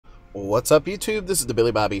What's up, YouTube? This is the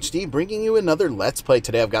Billy Bob HD bringing you another Let's Play.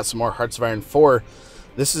 Today I've got some more Hearts of Iron 4.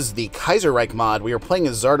 This is the KaiserReich mod. We are playing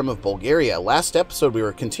as Tsarist of Bulgaria. Last episode we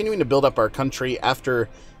were continuing to build up our country after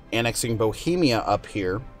annexing Bohemia up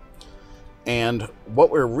here. And what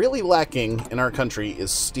we're really lacking in our country is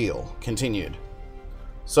steel. Continued.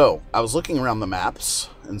 So, I was looking around the maps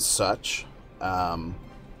and such, and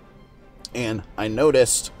I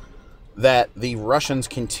noticed that the Russians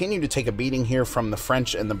continue to take a beating here from the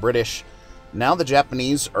French and the British. Now the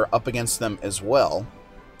Japanese are up against them as well,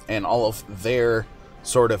 and all of their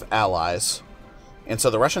sort of allies. And so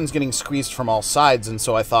the Russians getting squeezed from all sides, and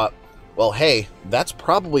so I thought, well, hey, that's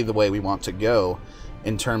probably the way we want to go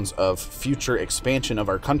in terms of future expansion of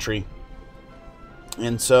our country.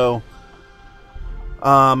 And so,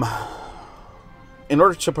 in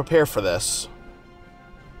order to prepare for this,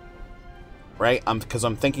 right? Because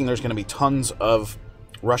I'm thinking there's going to be tons of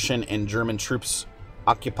Russian and German troops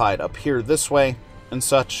occupied up here this way and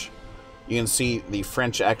such. You can see the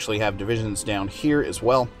French actually have divisions down here as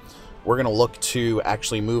well. We're going to look to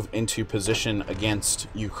actually move into position against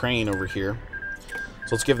Ukraine over here.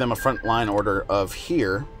 So let's give them a front line order of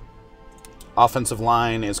here. Offensive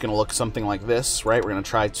line is going to look something like this, right? We're going to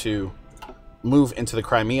try to move into the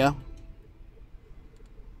Crimea.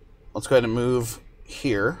 Let's go ahead and move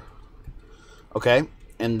here. Okay,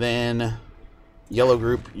 and then yellow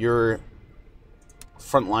group, your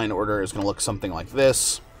front line order is going to look something like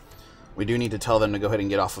this. We do need to tell them to go ahead and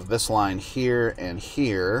get off of this line here and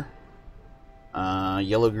here.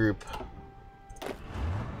 Yellow group,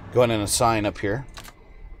 go ahead and assign up here.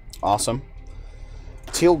 Awesome.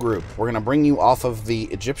 Teal group, we're going to bring you off of the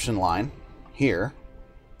Egyptian line here.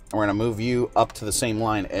 And we're going to move you up to the same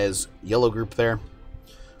line as yellow group there.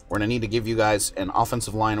 We're going to need to give you guys an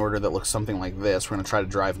offensive line order that looks something like this. We're going to try to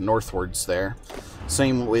drive northwards there.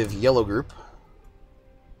 Same with yellow group.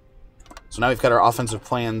 So now we've got our offensive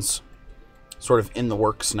plans sort of in the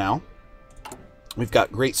works now. We've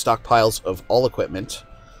got great stockpiles of all equipment,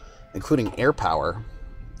 including air power.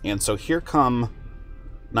 And so here come,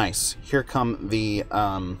 nice, here come the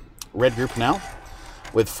red group now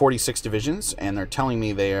with 46 divisions. And they're telling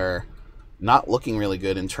me they are not looking really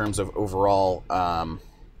good in terms of overall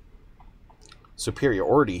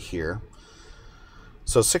superiority here.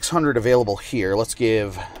 So 600 available here. Let's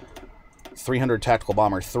give 300 tactical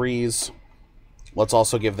bomber 3s. Let's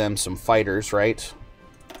also give them some fighters, right?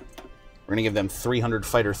 We're going to give them 300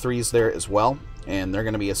 fighter 3s there as well. And they're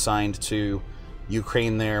going to be assigned to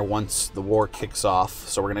Ukraine there once the war kicks off.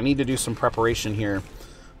 So we're going to need to do some preparation here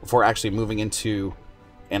before actually moving into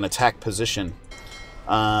an attack position.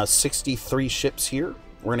 63 ships here.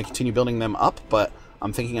 We're going to continue building them up, but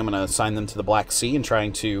I'm thinking I'm going to assign them to the Black Sea and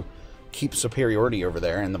trying to keep superiority over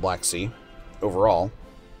there in the Black Sea overall.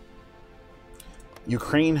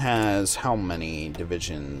 Ukraine has how many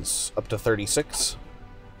divisions? Up to 36.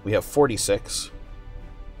 We have 46.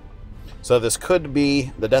 So this could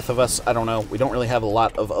be the death of us. I don't know. We don't really have a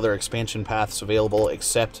lot of other expansion paths available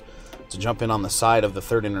except to jump in on the side of the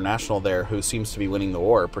 3rd International there, who seems to be winning the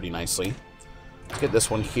war pretty nicely. Let's get this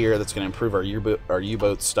one here. That's going to improve our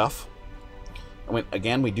U-boat stuff.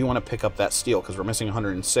 Again, we do want to pick up that steel because we're missing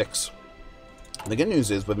 106. The good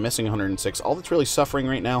news is, with missing 106, all that's really suffering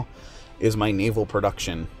right now is my naval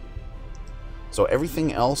production. So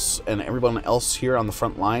everything else and everyone else here on the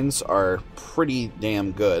front lines are pretty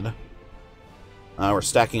damn good. We're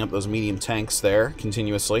stacking up those medium tanks there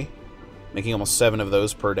continuously, making almost 7 of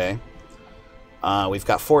those per day. We've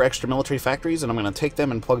got 4 extra military factories, and I'm going to take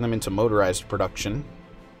them and plug them into motorized production.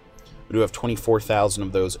 We do have 24,000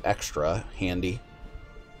 of those extra handy.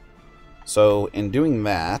 So in doing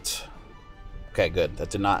that, okay, good. That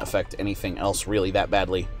did not affect anything else really that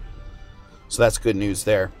badly. So that's good news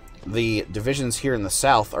there. The divisions here in the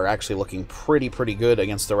south are actually looking pretty good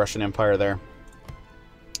against the Russian Empire there.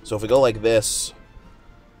 So if we go like this,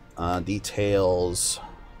 details,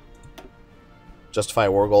 justify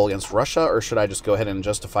a war goal against Russia, or should I just go ahead and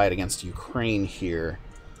justify it against Ukraine here?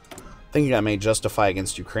 Thinking I may justify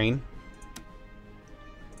against Ukraine.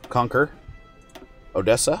 Conquer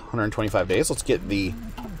Odessa, 125 days. Let's get the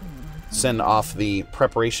send off the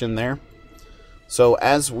preparation there. So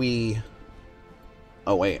as we,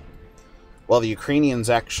 oh wait, well, the Ukrainians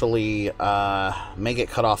actually may get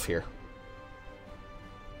cut off here.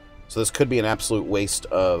 So this could be an absolute waste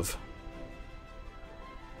of,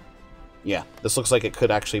 yeah, this looks like it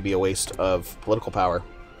could actually be a waste of political power.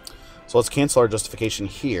 So let's cancel our justification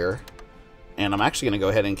here. And I'm actually going to go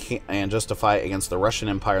ahead and justify against the Russian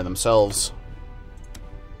Empire themselves.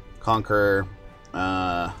 Conquer.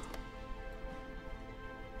 Oh,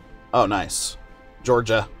 nice.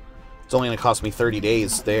 Georgia. It's only going to cost me 30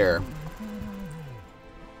 days there.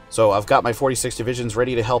 So I've got my 46 divisions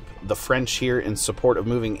ready to help the French here in support of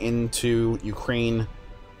moving into Ukraine/Russia.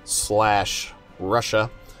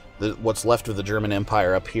 What's left of the German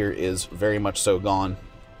Empire up here is very much so gone.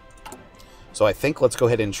 So I think let's go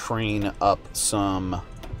ahead and train up some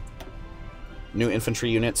new infantry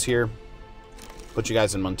units here. Put you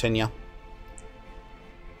guys in Montaigne.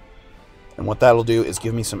 And what that'll do is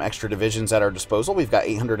give me some extra divisions at our disposal. We've got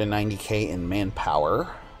 890k in manpower.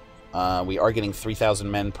 We are getting 3,000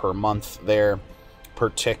 men per month there, per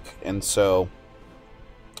tick. And so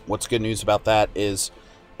what's good news about that is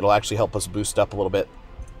it'll actually help us boost up a little bit.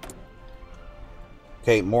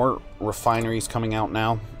 Okay, more refineries coming out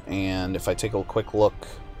now. And if I take a quick look,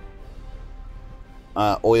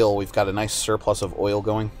 oil, we've got a nice surplus of oil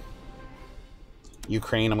going.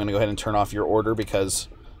 Ukraine, I'm going to go ahead and turn off your order because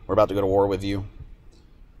we're about to go to war with you.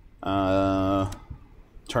 Turn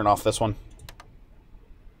off this one.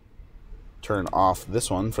 Turn off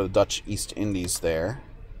this one for the Dutch East Indies there.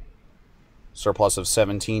 Surplus of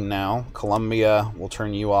 17 now. Colombia, we'll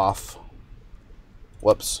turn you off.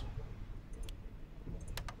 Whoops.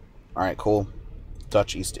 Alright, cool.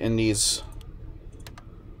 Dutch East Indies.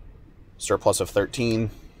 Surplus of 13.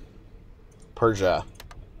 Persia.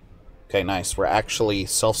 Okay, nice. We're actually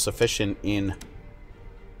self-sufficient in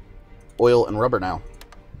oil and rubber now.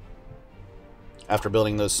 After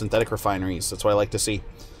building those synthetic refineries. That's what I like to see.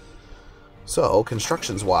 So,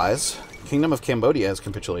 constructions-wise, Kingdom of Cambodia has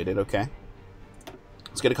capitulated. Okay.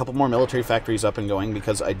 Let's get a couple more military factories up and going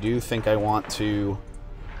because I do think I want to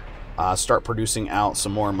start producing out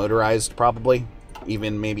some more motorized, probably.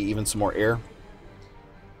 Maybe even some more air.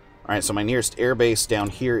 Alright, so my nearest air base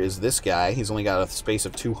down here is this guy. He's only got a space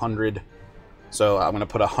of 200. So I'm going to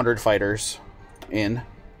put 100 fighters in.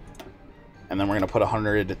 And then we're going to put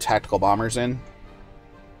 100 tactical bombers in.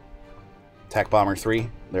 Tac Bomber 3.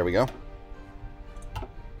 There we go.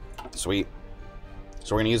 Sweet.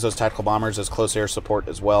 So we're going to use those tactical bombers as close air support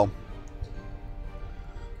as well.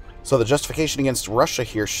 So the justification against Russia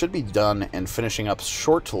here should be done and finishing up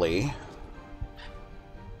shortly.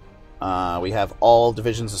 We have all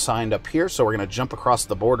divisions assigned up here, so we're going to jump across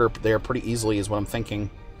the border there pretty easily is what I'm thinking.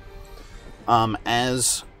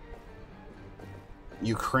 As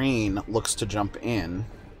Ukraine looks to jump in.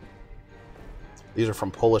 These are from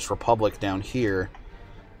Polish Republic down here.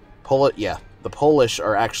 Yeah, the Polish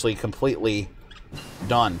are actually completely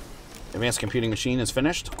done. Advanced computing machine is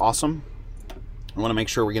finished. Awesome. I want to make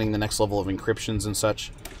sure we're getting the next level of encryptions and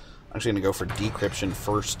such. I'm actually going to go for decryption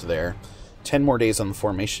first there. 10 more days on the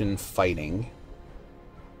formation fighting,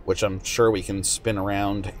 which I'm sure we can spin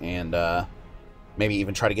around and maybe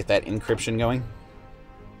even try to get that encryption going.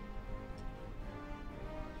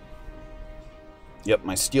 Yep,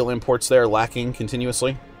 my steel imports there lacking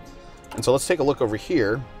continuously. And so let's take a look over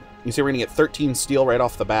here. You see we're going to get 13 steel right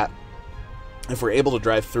off the bat. If we're able to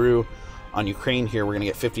drive through on Ukraine here, we're going to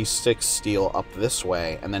get 56 steel up this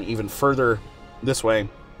way. And then even further this way,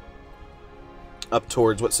 up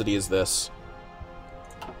towards, what city is this?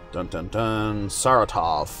 Dun dun dun,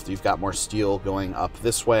 Saratov. You've got more steel going up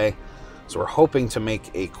this way. So we're hoping to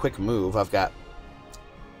make a quick move. I've got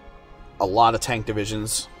a lot of tank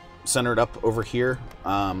divisions centered up over here.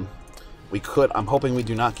 I'm hoping we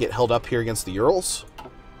do not get held up here against the Urals.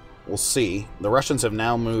 We'll see. The Russians have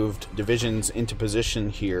now moved divisions into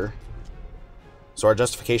position here. So our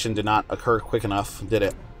justification did not occur quick enough, did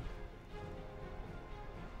it?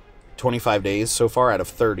 25 days so far out of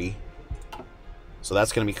 30. So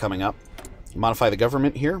that's going to be coming up. Modify the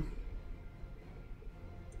government here.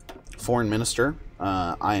 Foreign Minister.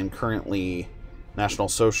 I am currently National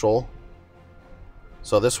Social.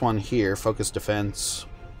 So this one here, Focus Defense.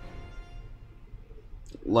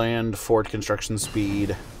 Land, Forward Construction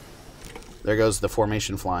Speed. There goes the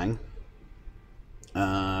formation flying.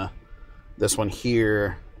 This one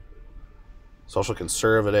here, Social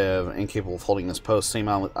Conservative, incapable of holding this post, same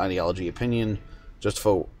ideology, opinion,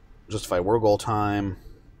 justify war goal time,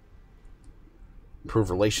 improve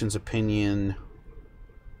relations opinion.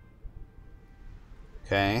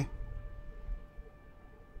 Okay.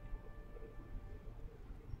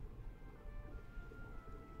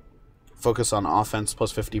 Focus on offense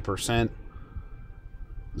plus 50%.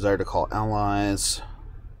 Desire to call allies.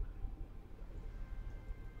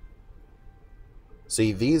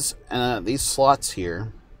 See, these slots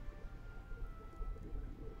here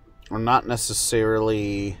are not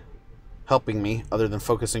necessarily helping me other than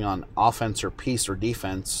focusing on offense or peace or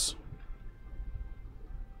defense.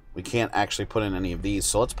 We can't actually put in any of these.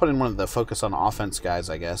 So let's put in one of the focus on offense guys,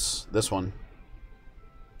 I guess. This one.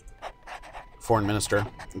 Foreign Minister.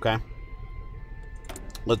 Okay.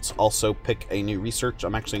 Let's also pick a new research.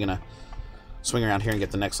 I'm actually going to swing around here and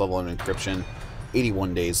get the next level of encryption.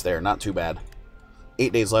 81 days there, not too bad.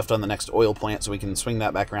 8 days left on the next oil plant, so we can swing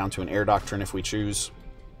that back around to an air doctrine if we choose.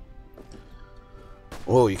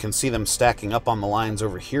 Whoa, you can see them stacking up on the lines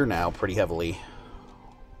over here now pretty heavily.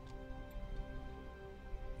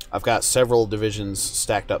 I've got several divisions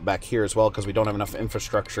stacked up back here as well because we don't have enough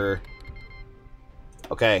infrastructure.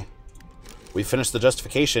 Okay. We finished the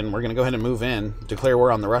justification. We're going to go ahead and move in. Declare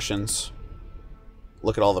war on the Russians.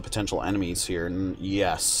 Look at all the potential enemies here.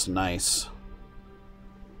 Yes, nice.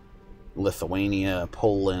 Lithuania,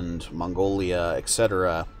 Poland, Mongolia,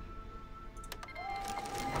 etc.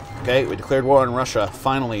 Okay, we declared war on Russia,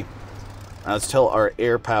 finally. Let's tell our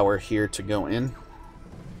air power here to go in.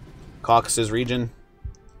 Caucasus region.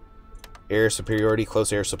 Air superiority,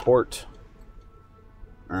 close air support.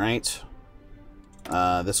 Alright.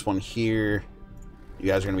 This one here, you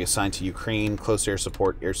guys are going to be assigned to Ukraine. Close air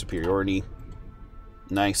support, air superiority.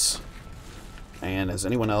 Nice. And has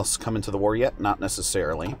anyone else come into the war yet? Not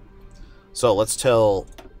necessarily. So let's tell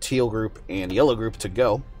Teal Group and Yellow Group to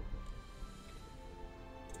go.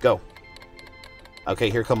 Go. Okay,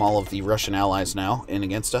 here come all of the Russian allies now in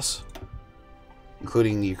against us,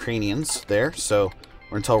 including the Ukrainians there. So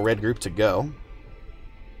we're going to tell Red Group to go.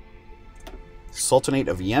 Sultanate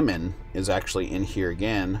of Yemen is actually in here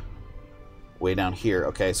again. Way down here.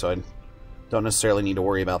 Okay, so I don't necessarily need to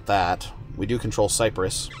worry about that. We do control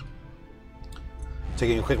Cyprus.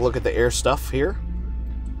 Taking a quick look at the air stuff here.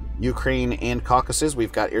 Ukraine and Caucasus,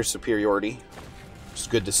 we've got air superiority, which is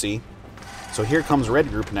good to see. So here comes Red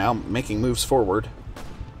Group now, making moves forward.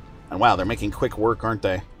 And wow, they're making quick work, aren't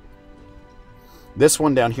they? This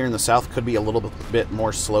one down here in the south could be a little bit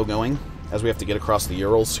more slow going, as we have to get across the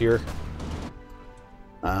Urals here.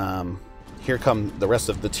 Here come the rest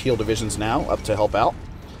of the Teal divisions now, up to help out.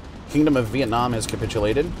 Kingdom of Vietnam has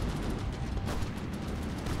capitulated.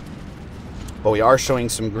 But we are showing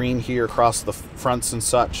some green here across the fronts and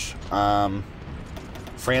such.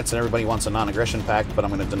 France and everybody wants a non-aggression pact, but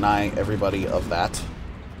I'm going to deny everybody of that.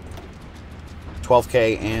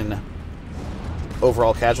 12K in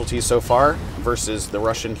overall casualties so far versus the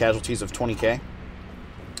Russian casualties of 20K.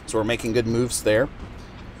 So we're making good moves there.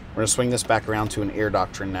 We're going to swing this back around to an air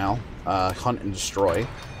doctrine now. Hunt and destroy.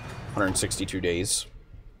 162 days.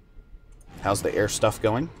 How's the air stuff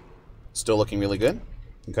going? Still looking really good.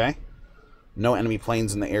 Okay. No enemy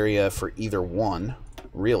planes in the area for either one,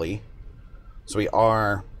 really. So we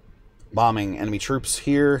are bombing enemy troops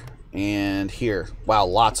here and here. Wow,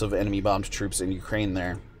 lots of enemy bombed troops in Ukraine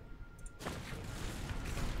there.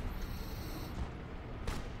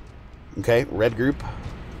 Okay, Red Group.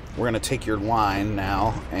 We're going to take your line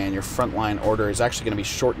now, and your front line order is actually going to be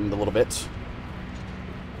shortened a little bit.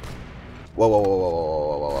 Whoa, whoa, whoa, whoa,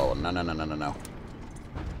 whoa, whoa, whoa, no, no, no, no, no, no.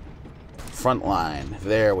 Front line.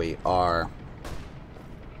 There we are.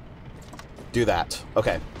 Do that.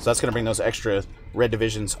 Okay, so that's going to bring those extra red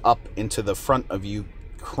divisions up into the front of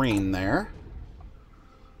Ukraine there.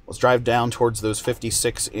 Let's drive down towards those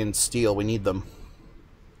 56 in steel. We need them.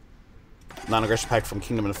 Non-aggression pact from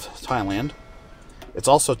Kingdom of Thailand. It's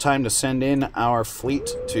also time to send in our fleet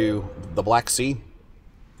to the Black Sea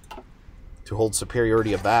to hold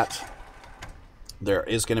superiority of that. There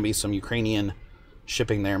is going to be some Ukrainian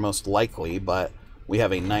shipping there most likely, but we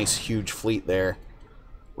have a nice huge fleet there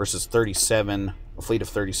versus 37, a fleet of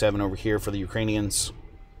 37 over here for the Ukrainians.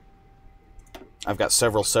 I've got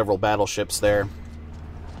several battleships there.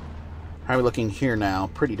 How are we looking here now?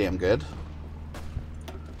 Pretty damn good.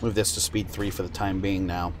 Move this to speed 3 for the time being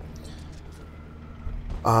now.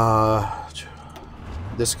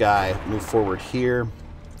 This guy, move forward here.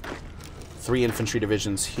 3 infantry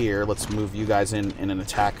divisions here. Let's move you guys in an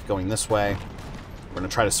attack going this way. We're going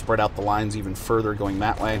to try to spread out the lines even further going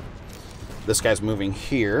that way. This guy's moving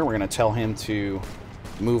here. We're going to tell him to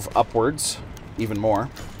move upwards even more.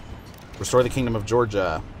 Restore the Kingdom of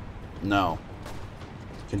Georgia. No.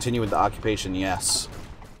 Continue with the occupation. Yes.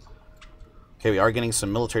 Okay, we are getting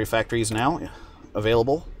some military factories now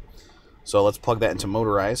available. So let's plug that into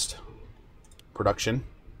motorized production.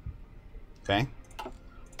 Okay.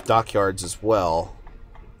 Dockyards as well,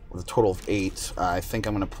 with a total of 8. I think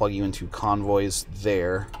I'm going to plug you into convoys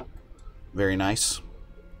there. Very nice.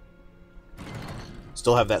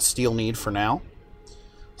 Still have that steel need for now.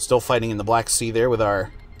 Still fighting in the Black Sea there with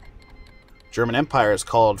our German Empire. Is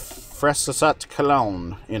called Fresisat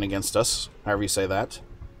Cologne in against us, however you say that.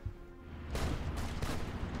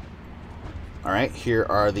 Alright, here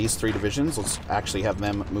are these 3 divisions. Let's actually have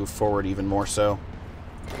them move forward even more so.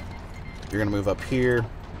 You're going to move up here.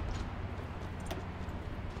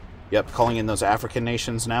 Yep, calling in those African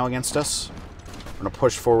nations now against us. We're going to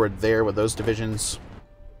push forward there with those divisions.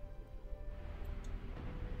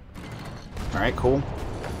 Alright, cool.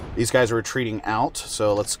 These guys are retreating out,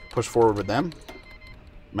 so let's push forward with them.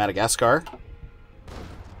 Madagascar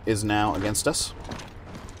is now against us.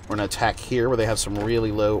 We're going to attack here where they have some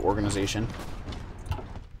really low organization.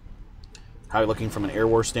 How are you looking from an air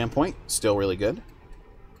war standpoint? Still really good.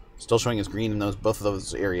 Still showing as green in both of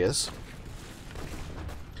those areas.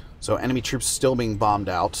 So enemy troops still being bombed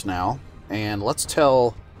out now. And let's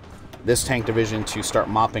tell this tank division to start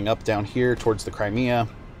mopping up down here towards the Crimea.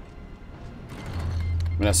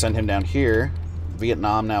 I'm going to send him down here.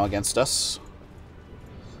 Vietnam now against us.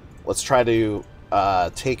 Let's try to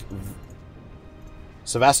take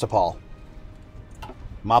Sevastopol.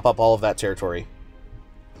 Mop up all of that territory.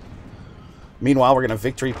 Meanwhile, we're going to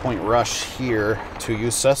victory point rush here to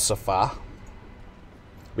Yusufa.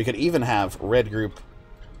 We could even have Red Group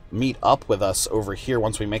meet up with us over here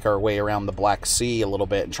once we make our way around the Black Sea a little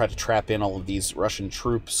bit and try to trap in all of these Russian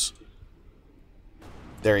troops.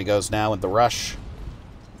 There he goes now with the rush.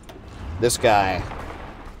 This guy.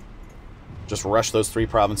 Just rush those 3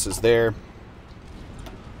 provinces there.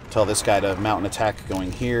 Tell this guy to mount an attack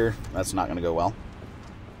going here. That's not going to go well.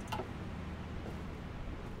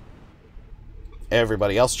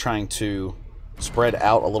 Everybody else trying to spread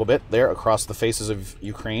out a little bit there across the faces of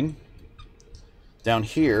Ukraine. Down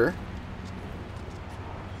here,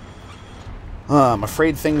 I'm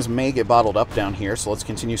afraid things may get bottled up down here, so let's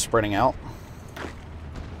continue spreading out.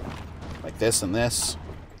 Like this and this.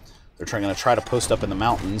 They're going to try to post up in the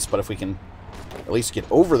mountains, but if we can at least get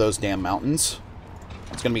over those damn mountains,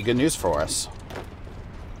 it's going to be good news for us.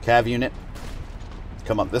 Cav unit,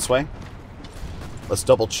 come up this way. Let's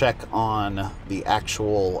double check on the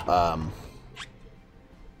actual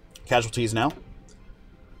casualties now.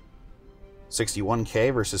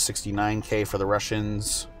 61k versus 69k for the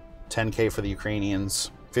Russians, 10k for the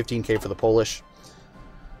Ukrainians, 15k for the Polish.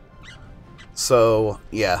 So,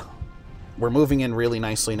 yeah, we're moving in really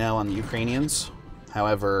nicely now on the Ukrainians.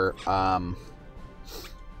 However, I'm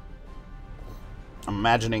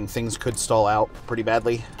imagining things could stall out pretty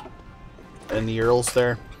badly in the Urals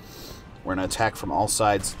there. We're going to attack from all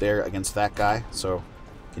sides there against that guy. So,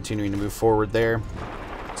 continuing to move forward there.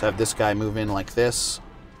 Let's have this guy move in like this.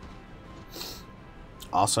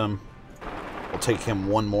 Awesome. We'll take him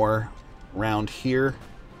one more round here.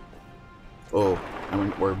 Oh,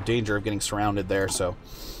 and we're in danger of getting surrounded there, so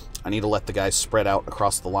I need to let the guys spread out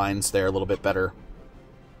across the lines there a little bit better.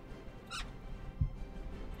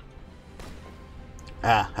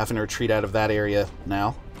 Having to retreat out of that area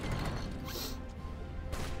now.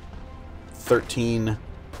 13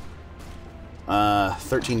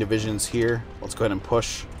 divisions here. Let's go ahead and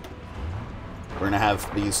push. We're going to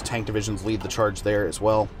have these tank divisions lead the charge there as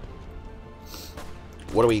well.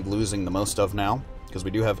 What are we losing the most of now? Because we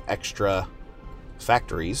do have extra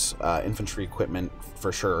factories, infantry equipment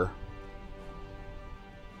for sure.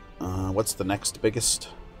 What's the next biggest?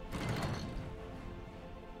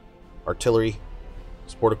 Artillery,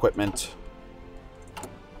 sport equipment,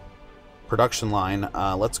 production line.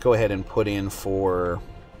 Let's go ahead and put in for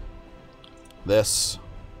this.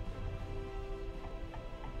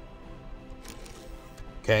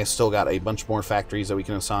 Okay, still got a bunch more factories that we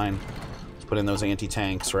can assign. Let's put in those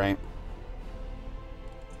anti-tanks, right?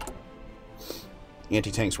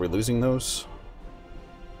 Anti-tanks, we're losing those?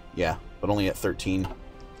 Yeah, but only at 13.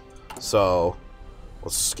 So,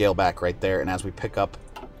 let's scale back right there. And as we pick up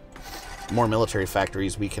more military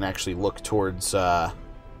factories, we can actually look towards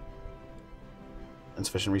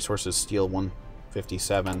insufficient resources, steel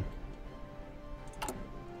 157.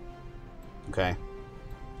 Okay.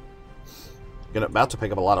 About to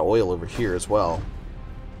pick up a lot of oil over here as well.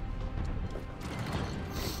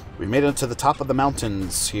 We made it to the top of the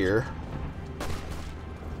mountains here.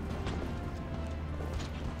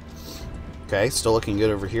 Okay, still looking good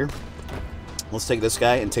over here. Let's take this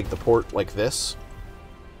guy and take the port like this.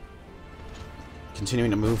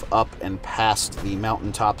 Continuing to move up and past the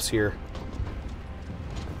mountaintops here.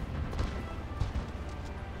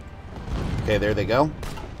 Okay, there they go.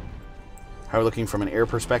 How are we looking from an air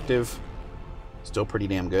perspective? Still pretty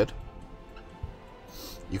damn good.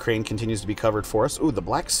 Ukraine continues to be covered for us. Ooh, the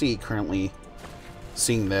Black Sea currently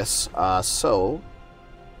seeing this. So,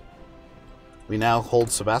 we now hold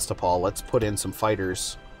Sevastopol. Let's put in some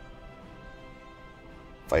fighters.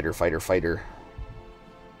 Fighter. We're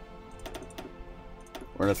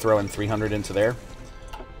going to throw in 300 into there.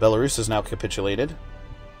 Belarus is now capitulated.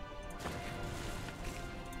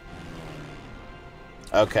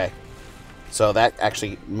 Okay. So that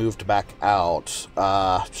actually moved back out.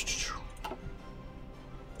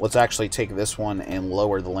 Let's actually take this one and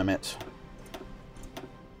lower the limit.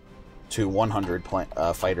 to 100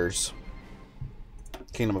 fighters.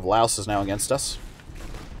 Kingdom of Laos is now against us.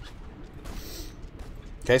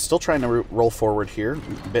 Okay, still trying to roll forward here,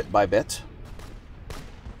 bit by bit.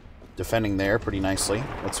 Defending there pretty nicely.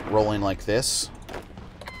 Let's roll in like this.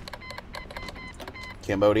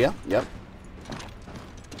 Cambodia, yep.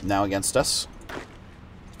 Now against us.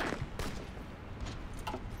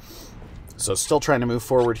 So still trying to move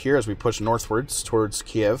forward here as we push northwards towards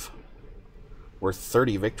Kiev. We're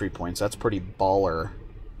 30 victory points. That's pretty baller.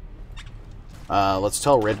 Let's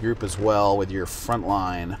tell Red Group as well with your front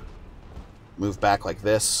line. Move back like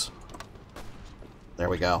this. There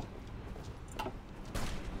we go.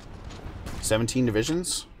 17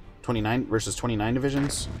 divisions? 29 versus 29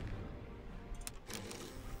 divisions?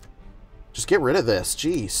 Just get rid of this.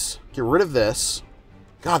 Jeez. Get rid of this.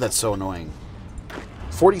 God, that's so annoying.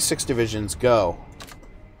 46 divisions, go.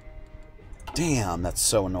 Damn, that's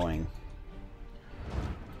so annoying.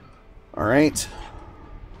 Alright.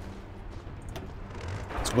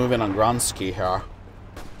 Let's move in on Gronsky here.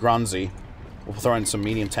 Gronzy. We'll throw in some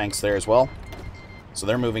medium tanks there as well. So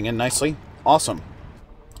they're moving in nicely. Awesome.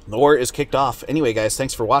 The war is kicked off. Anyway, guys,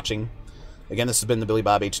 thanks for watching. Again, this has been the Billy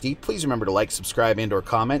Bob HD. Please remember to like, subscribe, and/or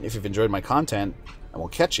comment if you've enjoyed my content, and we'll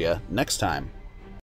catch you next time.